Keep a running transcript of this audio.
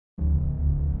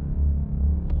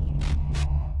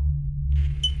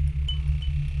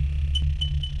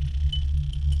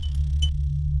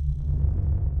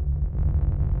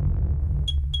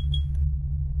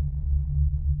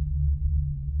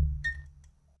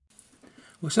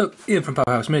What's up? Ian from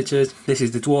Powerhouse Miniatures. This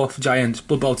is the Dwarf Giants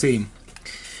Blood Bowl team.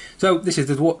 So this is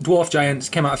the Dwarf Giants,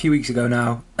 came out a few weeks ago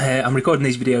now. I'm recording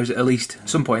these videos at least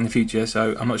some point in the future,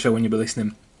 so I'm not sure when you'll be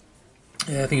listening.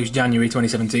 I think it was January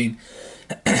 2017.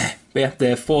 But yeah,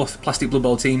 the fourth plastic Blood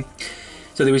Bowl team.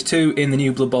 So there was two in the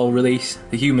new Blood Bowl release,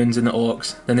 the humans and the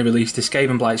orcs. Then they released the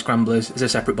Skaven Blight Scramblers as a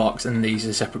separate box, and these as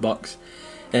a separate box.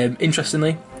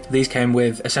 Interestingly, these came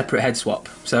with a separate head swap.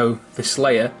 So the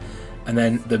Slayer and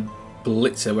then the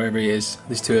Blitzer, wherever he is,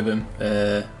 there's two of them.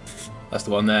 That's the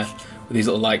one there, with these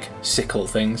little like sickle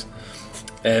things.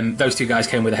 Those two guys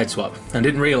came with a head swap. And I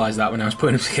didn't realise that when I was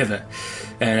putting them together.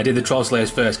 And I did the Troll Slayers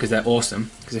first because they're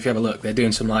awesome. Because if you have a look, they're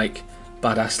doing some like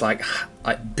badass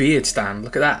like beard stand.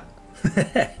 Look at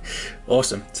that.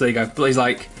 Awesome. So there you go. But he's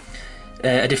like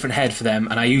a different head for them,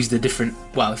 and I used a different.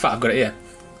 Well, in fact, I've got it here.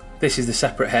 This is the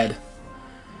separate head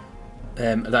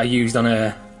that I used on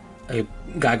a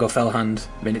Geiger Fellhand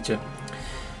miniature.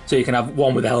 So you can have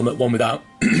one with a helmet, one without.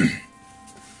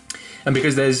 And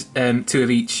because there's two of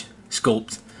each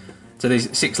sculpt, so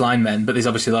there's 6 linemen, but there's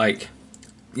obviously like,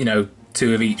 you know,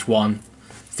 2 of each one,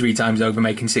 3 times over,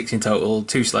 making 6 in total,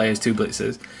 2 Slayers, 2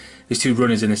 Blitzers. There's 2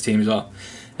 runners in this team as well.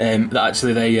 That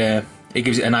actually it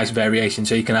gives it a nice variation,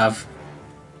 so you can have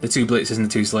the 2 Blitzers and the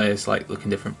 2 Slayers like looking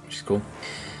different, which is cool.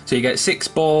 So you get 6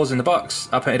 balls in the box.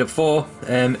 I painted up 4.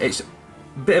 It's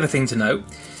a bit of a thing to note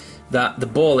that the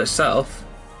ball itself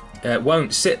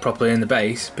won't sit properly in the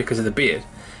base because of the beard,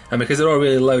 and because they're all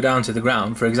really low down to the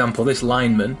ground. For example, this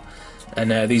lineman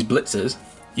and these Blitzers,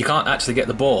 you can't actually get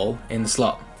the ball in the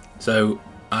slot. So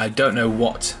I don't know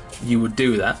what you would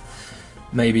do with that.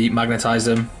 Maybe magnetise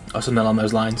them or something along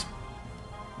those lines.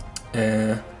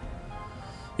 Yeah,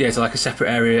 so like a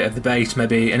separate area of the base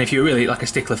maybe, and if you're really like a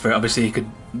stickler for it, obviously you could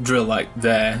drill like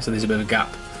there, so there's a bit of a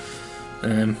gap,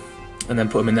 and then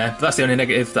put them in there. But that's the only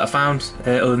negative that I found,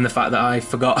 other than the fact that I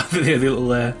forgot the little,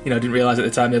 didn't realise at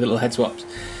the time the little head swaps.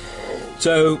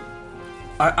 So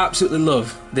I absolutely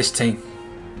love this team.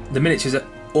 The miniatures are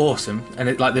awesome, and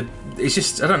it's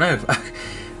just, I don't know,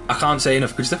 I can't say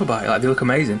enough good stuff about it. Like, they look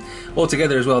amazing.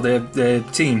 Altogether as well, the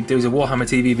team, there was a Warhammer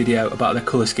TV video about their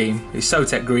colour scheme. It's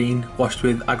Sotek green, washed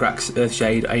with Agrax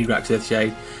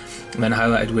Earthshade, and then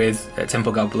highlighted with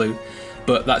Templegal blue.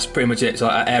 But that's pretty much it. So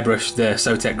I airbrushed the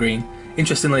Sotek green.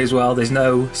 Interestingly as well, there's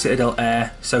no Citadel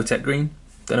Air Sotek green.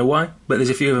 Don't know why, but there's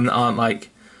a few of them that aren't like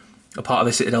a part of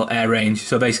the Citadel Air range.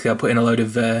 So basically I put in a load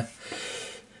of, what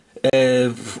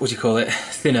do you call it?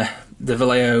 Thinner. The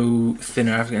Vallejo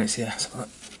thinner. I forget it's here.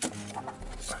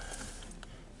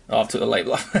 Oh, I took the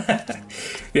label off.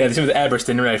 Yeah, this was the airbrush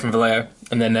thinner from Vallejo,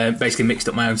 and then basically mixed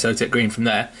up my own Sotek green from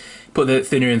there. Put the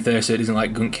thinner in there so it doesn't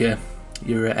like gunk your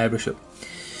airbrush up.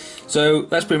 So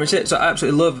that's pretty much it. So I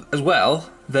absolutely love as well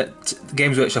that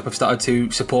Games Workshop have started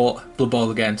to support Blood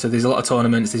Bowl again. So there's a lot of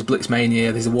tournaments, there's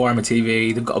Blitzmania, there's a Warhammer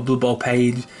TV, they've got a Blood Bowl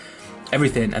page,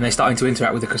 everything, and they're starting to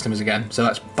interact with the customers again. So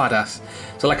that's badass.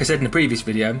 So like I said in the previous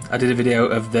video, I did a video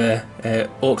of the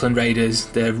Auckland Raiders,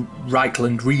 the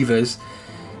Reichland Reavers,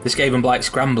 the Skaven Blight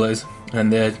Scramblers,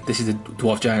 and this is the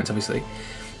Dwarf Giants, obviously.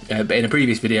 But in a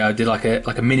previous video, I did like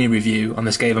a mini review on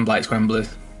the Skaven Blight Scramblers,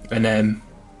 and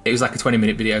it was like a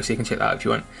 20-minute video, so you can check that out if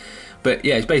you want. But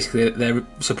yeah, it's basically they're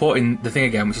supporting the thing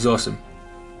again, which is awesome.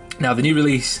 Now, the new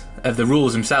release of the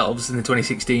rules themselves in the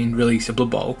 2016 release of Blood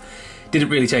Bowl didn't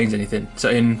really change anything. So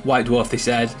in White Dwarf, they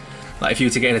said like if you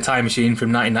were to get in a time machine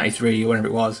from 1993 or whenever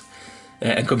it was,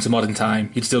 and come to modern time,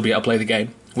 you'd still be able to play the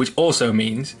game. Which also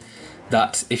means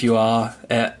that if you are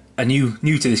new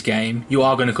to this game, you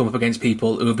are going to come up against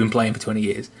people who have been playing for 20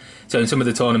 years. So in some of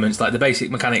the tournaments, like the basic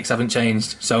mechanics haven't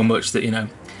changed so much that, you know,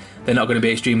 they're not going to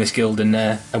be extremely skilled and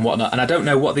whatnot. And I don't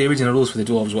know what the original rules for the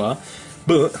Dwarves were,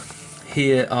 but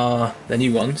here are the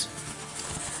new ones.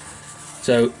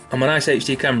 So on my nice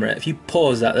HD camera, if you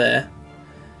pause that there,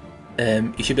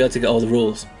 you should be able to get all the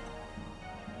rules.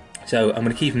 So I'm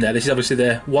going to keep them there. This is obviously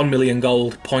the 1 million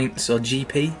gold points, or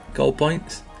GP, gold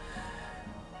points.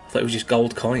 I thought it was just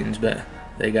gold coins, but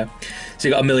there you go. So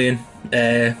you got 1 million,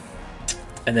 and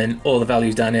then all the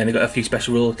values down here, and they've got a few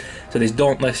special rules. So there's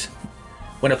Dauntless.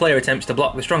 When a player attempts to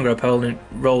block the stronger opponent,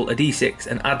 roll a d6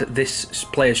 and add this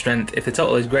player's strength. If the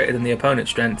total is greater than the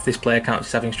opponent's strength, this player counts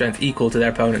as having strength equal to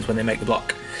their opponent's when they make the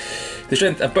block. The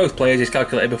strength of both players is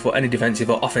calculated before any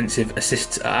defensive or offensive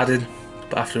assists are added,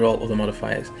 but after all other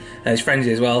modifiers. And there's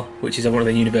Frenzy as well, which is one of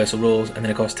the universal rules, and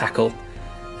then of course Tackle,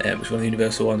 which is one of the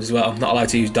universal ones as well. Not allowed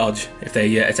to use dodge if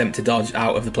they attempt to dodge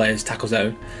out of the player's tackle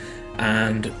zone,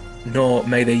 and nor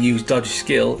may they use dodge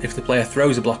skill if the player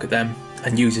throws a block at them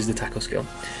and uses the tackle skill.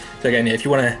 So again, if you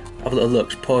want to have a little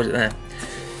look, just pause it there.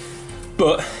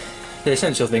 But the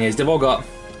essential thing is they've all got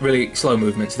really slow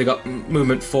movement. So they got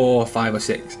movement 4, 5 or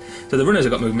 6. So the runners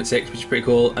have got movement 6, which is pretty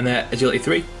cool, and they're agility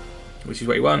 3, which is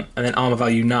what you want, and then armor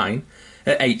value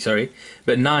 8, sorry,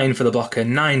 but 9 for the blocker,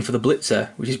 9 for the blitzer,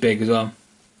 which is big as well,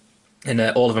 and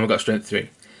all of them have got strength 3.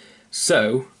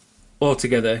 So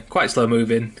altogether, quite slow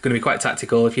moving. It's going to be quite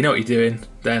tactical. If you know what you're doing,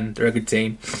 then they're a good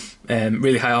team.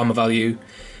 Really high armor value.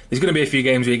 There's going to be a few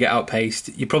games where you get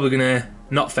outpaced. You're probably going to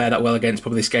not fare that well against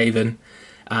probably Skaven,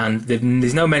 and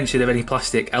there's no mention of any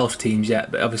plastic elf teams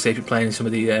yet. But obviously, if you're playing in some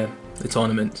of the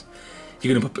tournaments,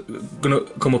 you're going to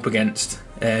come up against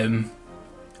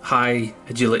high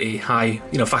agility, high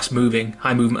fast moving,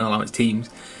 high movement allowance teams.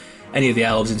 Any of the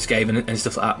elves in Skaven and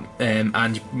stuff like that,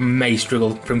 and you may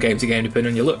struggle from game to game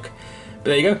depending on your luck. But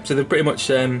there you go. So they're pretty much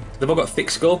they've all got thick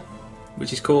skull,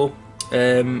 which is cool.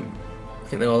 I think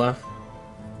they all have.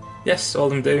 Yes, all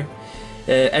of them do.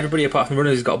 Everybody apart from the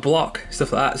runners has got a block,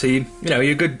 stuff like that. So you're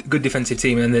a good defensive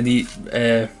team, and then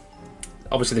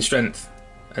obviously the strength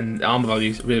and armor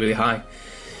value is really, really high.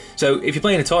 So if you're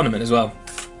playing a tournament as well,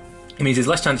 it means there's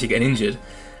less chance of getting injured,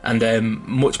 and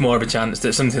much more of a chance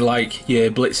that something like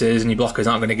your blitzers and your blockers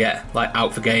aren't going to get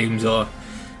out for games or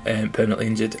permanently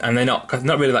injured, and they're not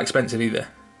really that expensive either.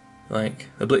 Like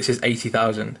the blitzer's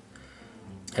 80,000,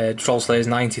 Troll Slayer's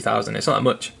 90,000. It's not that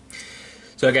much.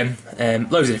 So again,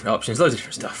 loads of different options, loads of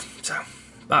different stuff. So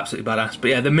absolutely badass.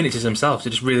 But yeah, the miniatures themselves are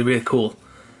just really, really cool.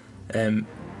 The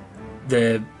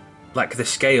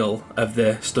scale of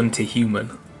the stunty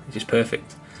human is just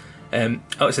perfect.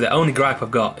 So the only gripe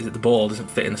I've got is that the ball doesn't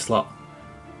fit in the slot,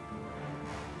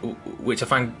 which I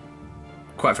find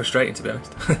quite frustrating, to be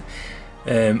honest.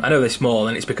 I know they're small,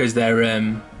 and it's because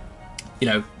they're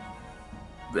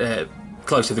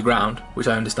close to the ground, which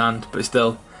I understand, but it's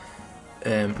still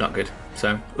not good.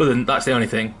 So that's the only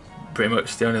thing, pretty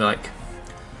much the only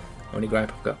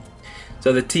gripe I've got.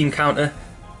 So the team counter,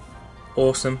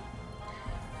 awesome.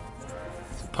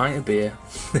 It's a pint of beer.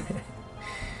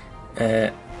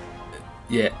 Yeah,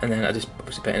 and then I just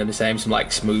obviously painted them the same, some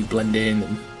smooth blending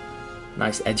and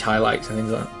nice edge highlights and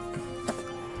things like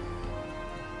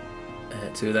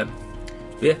that. Two of them.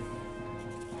 But yeah,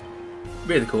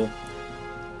 really cool.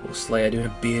 Little Slayer doing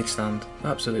a beard stand,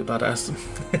 absolute badass.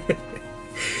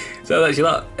 So that's your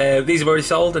lot. These have already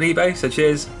sold on eBay, so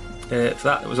cheers for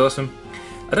that. It was awesome.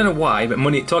 I don't know why, but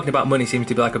talking about money seems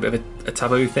to be a bit of a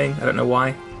taboo thing. I don't know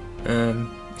why. It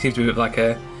seems to be a bit like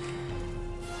a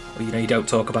you don't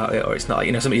talk about it, or it's not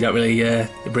something you don't really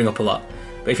bring up a lot.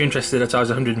 But if you're interested, I charge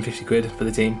 150 quid for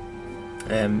the team.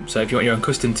 So if you want your own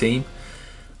custom team,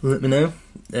 let me know.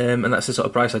 And that's the sort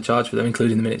of price I charge for them,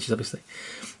 including the miniatures, obviously.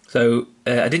 So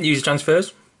I didn't use the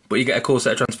transfers, but you get a cool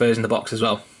set of transfers in the box as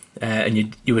well.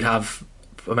 And you would have,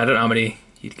 I don't know how many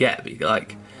you'd get, but you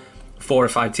get 4 or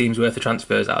 5 teams worth of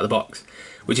transfers out of the box,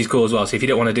 which is cool as well. So if you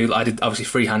don't want to do, I did obviously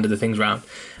freehanded the things round,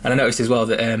 and I noticed as well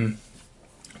that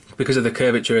because of the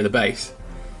curvature of the base,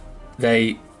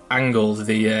 they angled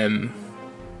the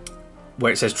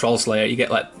where it says Troll Slayer, you get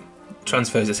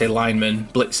transfers that say lineman,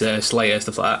 blitzer, slayer,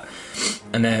 stuff like that,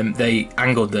 and they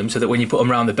angled them so that when you put them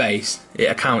around the base, it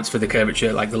accounts for the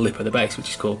curvature, the lip of the base, which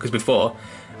is cool. Because before,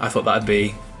 I thought that'd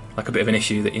be a bit of an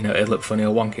issue, that it'd look funny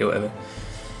or wonky or whatever.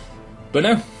 But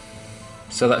no.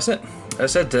 So that's it.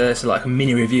 As I said, it's a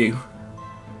mini review,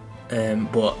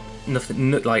 but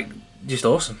nothing just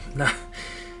awesome.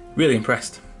 Really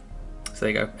impressed. So there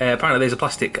you go. Apparently there's a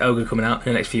plastic ogre coming out in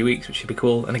the next few weeks, which should be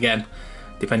cool. And again,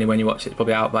 depending when you watch it, it's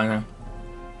probably out by now.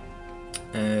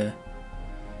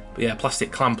 But yeah,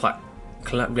 plastic clam pack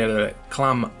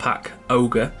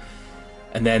ogre.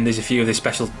 And then there's a few of the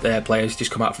special players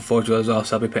just come out for Forge World as well,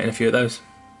 so I'll be putting a few of those.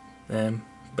 But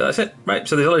that's it. Right,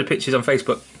 so there's a lot of pictures on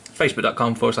Facebook,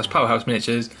 facebook.com/Powerhouse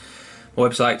Miniatures. My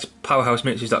website's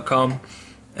powerhouseminiatures.com.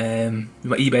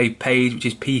 My eBay page, which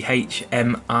is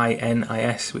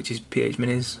PHMINIS, which is PH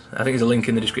Minis. I think there's a link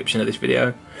in the description of this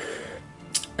video.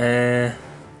 Yeah,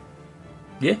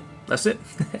 that's it.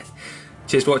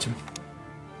 Cheers for watching.